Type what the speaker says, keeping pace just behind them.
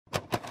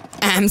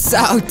And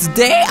so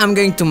today I'm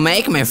going to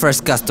make my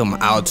first custom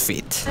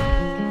outfit.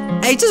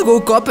 I just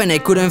woke up and I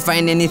couldn't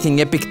find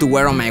anything epic to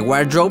wear on my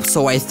wardrobe,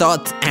 so I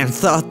thought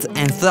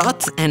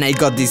and I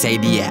got this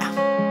idea.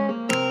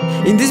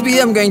 In this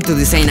video I'm going to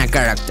design a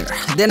character,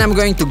 then I'm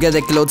going to get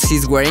the clothes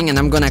he's wearing and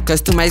I'm gonna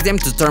customize them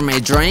to turn my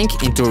drawing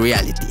into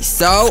reality.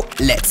 So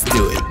let's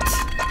do it.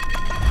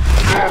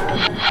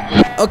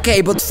 Okay,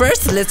 but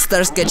first let's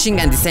start sketching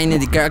and designing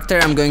the character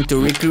I'm going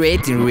to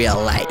recreate in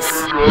real life.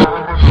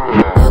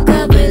 Woke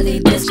up really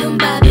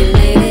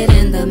discombobulated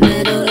in the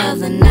middle of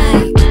the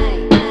night.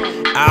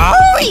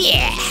 Oh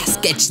yeah!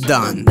 Sketch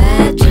done.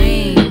 Bad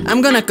dream.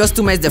 I'm gonna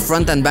customize the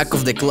front and back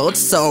of the clothes,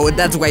 so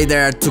that's why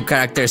there are two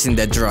characters in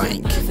the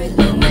drawing.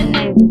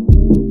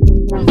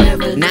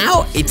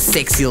 Now it's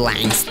sexy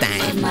lines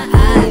time.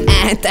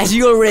 And as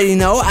you already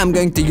know, I'm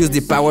going to use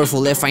the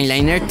powerful F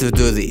eyeliner to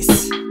do this.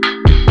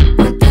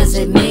 What does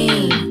it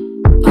mean?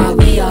 Are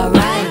we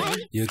alright?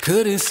 You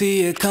couldn't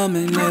see it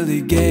coming,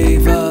 nearly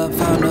gave up,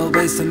 found no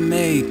ways to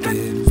make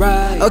it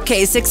right.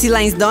 Okay, sexy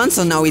lines done,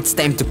 so now it's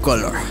time to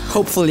color.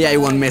 Hopefully I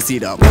won't mess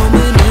it up. Roaming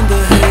in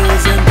the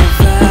hills and the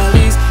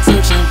valleys,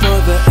 searching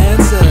for the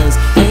answers.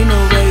 Ain't no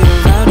way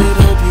around it,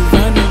 hope you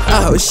running.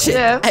 Oh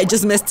shit, I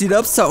just messed it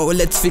up, so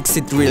let's fix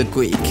it real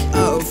quick.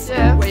 Oh,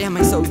 why am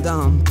I so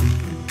dumb?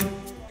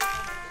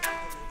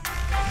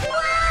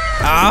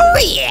 Oh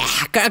yeah,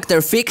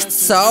 character fixed,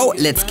 so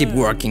let's keep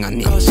working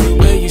on it. Caution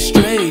where you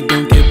stray,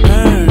 don't get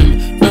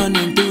burned.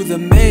 Running through the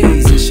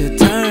maze, it's your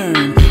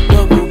turn.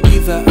 What will be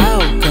the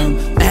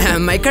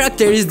outcome? My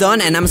character is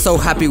done and I'm so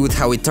happy with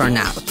how it turned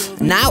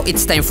out. Now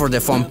it's time for the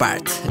fun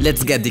part.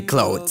 Let's get the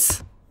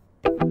clothes.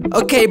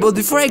 Okay, but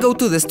before I go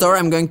to the store,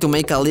 I'm going to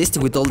make a list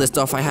with all the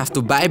stuff I have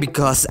to buy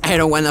because I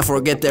don't wanna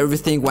forget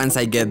everything once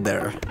I get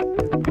there.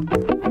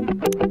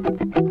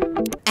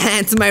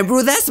 And my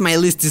brothers, my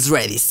list is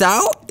ready,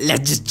 so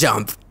let's just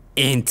jump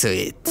into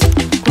it.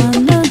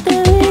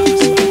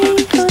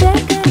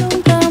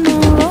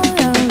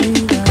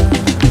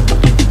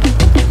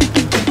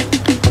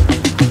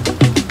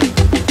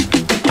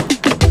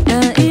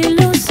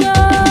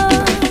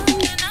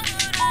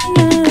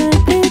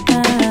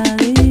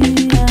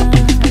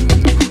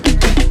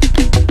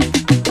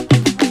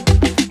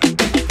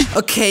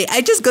 Okay,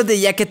 I just got the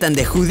jacket and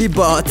the hoodie,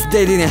 but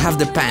they didn't have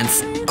the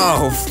pants.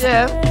 Oh.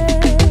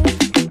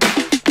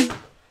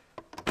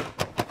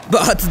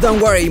 But don't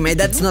worry, my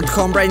dad's not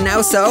home right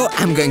now, so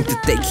I'm going to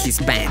take his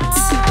pants.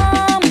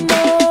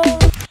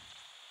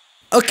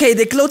 Okay,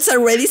 the clothes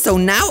are ready, so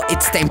now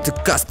it's time to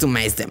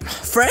customize them.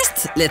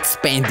 First, let's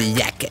paint the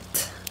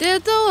jacket.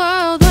 Did the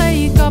world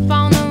wake up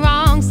on the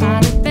wrong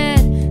side of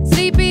bed?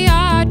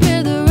 Sleepy-eyed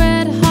with a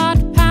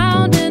red-hot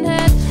pounding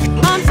head.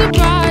 I'm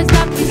surprised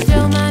that we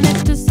still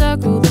managed to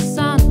circle the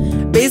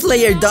sun. Base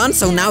layer done,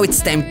 so now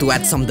it's time to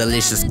add some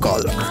delicious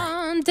color.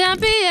 10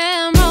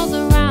 p.m. rolls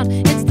around,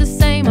 it's the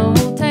same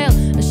old tale.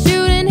 A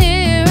shooting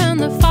here and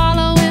the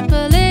following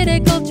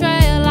political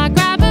trail. I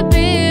grab a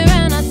beer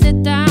and I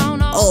sit down.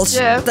 Oh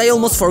shit, I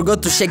almost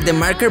forgot to shake the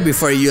marker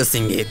before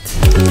using it.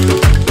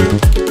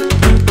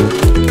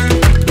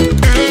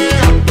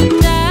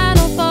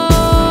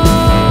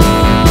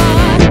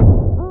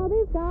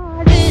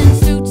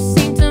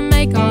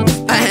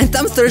 And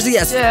I'm thirsty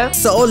as fuck,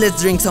 so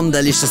let's drink some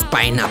delicious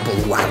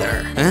pineapple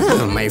water.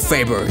 Oh, my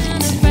favorite.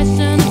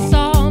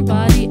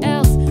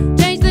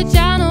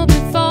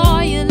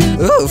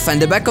 Oof,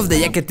 and the back of the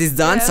jacket is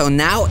done, so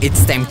now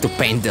it's time to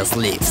paint the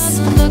sleeves.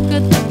 Look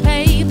at the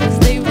papers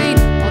they read,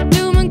 all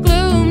doom and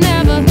gloom,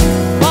 never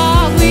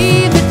what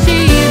we've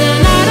achieved,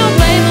 and I don't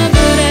blame her,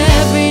 but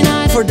every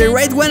night. For the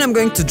right one, I'm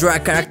going to draw a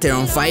character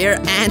on fire,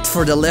 and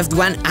for the left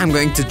one, I'm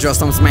going to draw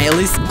some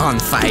smileys on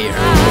fire.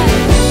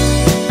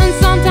 And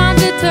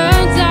sometimes it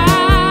turns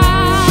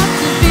out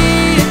to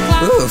be a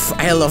cloud. Oof,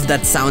 I love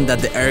that sound that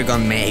the air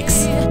gun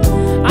makes.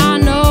 I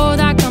know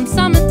that come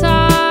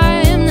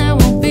summertime, there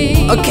won't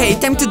be. Okay,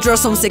 time to draw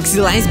some sexy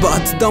lines,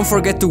 but don't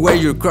forget to wear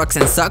your Crocs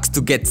and socks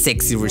to get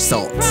sexy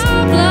results.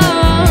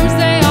 Problems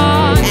they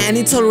are. And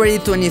it's already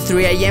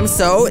 23 AM,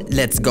 so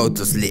let's go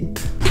to sleep.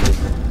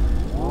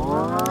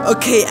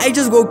 Okay, I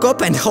just woke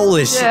up and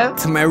holy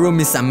shit, my room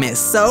is a mess,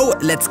 so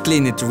let's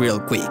clean it real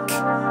quick.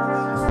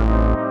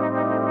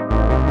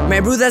 My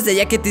brothers, the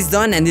jacket is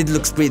done and it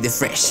looks pretty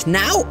fresh.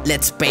 Now,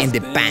 let's paint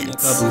the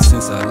pants.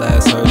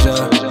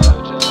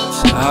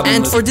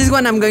 And for this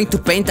one I'm going to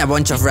paint a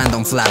bunch of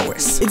random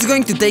flowers. It's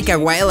going to take a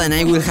while and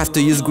I will have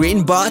to use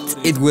green, but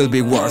it will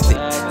be worth it.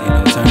 Ain't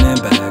no turning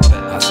back,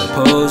 I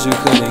suppose you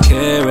couldn't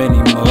care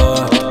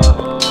anymore.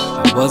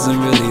 I wasn't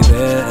really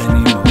there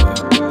anymore.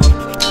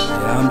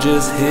 Yeah, I'm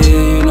just here,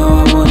 you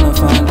know I wanna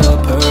find a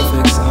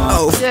perfect song.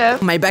 Oh,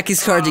 my back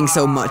is hurting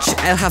so much,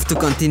 I'll have to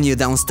continue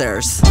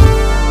downstairs.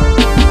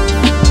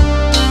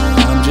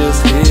 I'm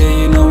just here,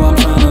 you know I'm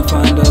trying to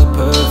find a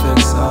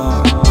perfect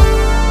song.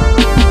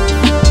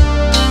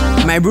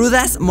 My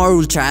brothers, more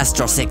ultra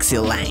astro sexy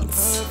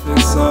lines.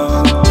 Perfect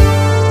song.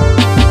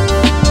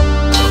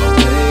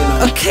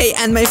 Okay,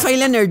 and my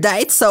eyeliner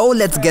died, so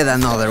let's get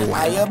another I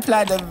one.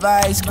 apply the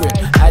vice grip.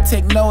 I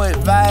take no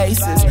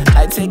advices.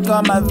 I take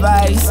all my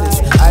vices.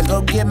 I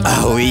go get my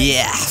Oh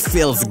yeah,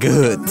 feels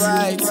good.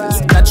 rights.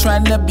 Not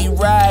trying to be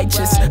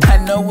righteous.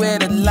 I know where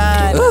the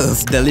line is.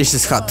 Oof,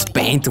 delicious hot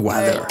paint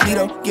water.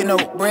 Nito, get no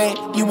bread,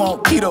 you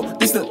want keto.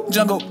 This the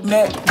jungle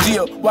net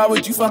Geo. Why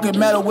would you fucking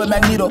meddle with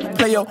Magneto?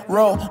 Play your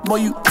role, boy,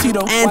 you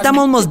Tito. And I'm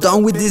almost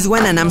done with this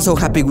one and I'm so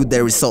happy with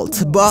the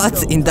result.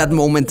 But in that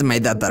moment my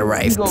dad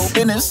arrived.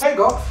 Business. Hey,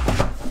 Gawx.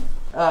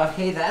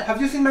 Hey dad? Have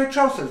you seen my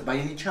trousers by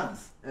any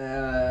chance?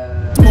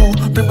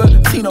 Smooth,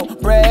 Latino,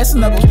 brass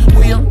knuckles.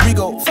 William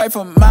Rigo, fight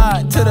for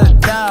mine to the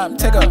dime.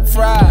 Take a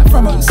fry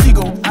from a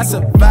seagull. I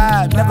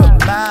survive, never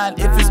mind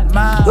if it's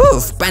mine.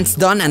 Oof, pants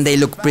done and they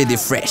look pretty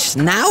fresh.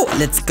 Now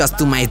let's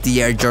customize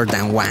the Air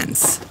Jordan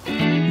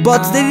 1s.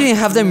 But they didn't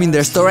have them in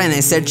their store and I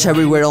searched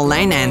everywhere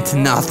online and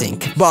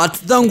nothing. But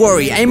don't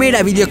worry, I made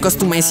a video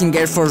customizing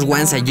Air Force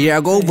 1s a year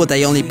ago, but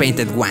I only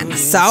painted one.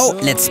 So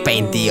let's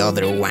paint the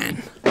other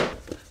one.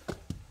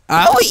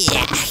 Oh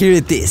yeah, here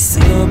it is.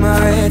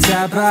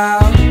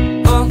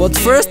 But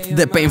first,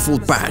 the painful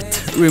part,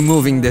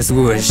 removing the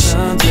swoosh.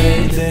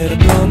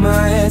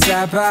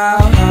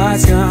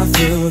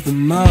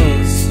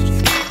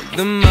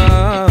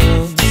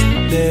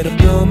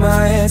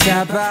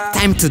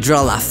 Time to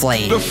draw a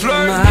flame.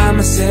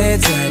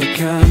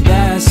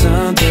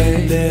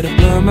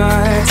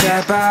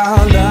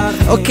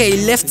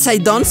 Okay, left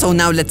side done, so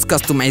now let's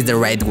customize the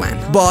right one.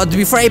 But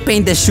before I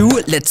paint the shoe,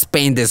 let's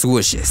paint the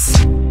swooshes.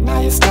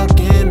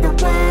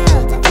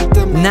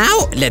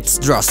 Now let's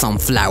draw some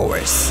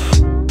flowers.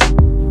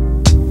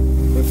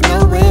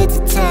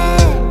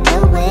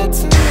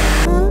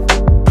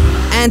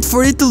 And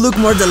for it to look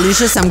more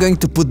delicious, I'm going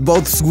to put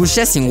both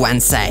swooshes in one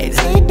side.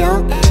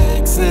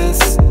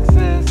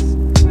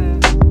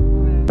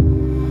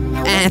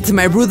 And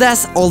my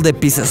brudas, all the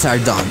pieces are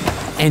done.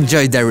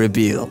 Enjoy the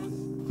reveal.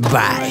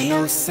 Bye.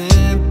 No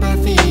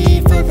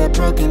sympathy for the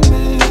broken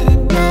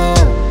man. No.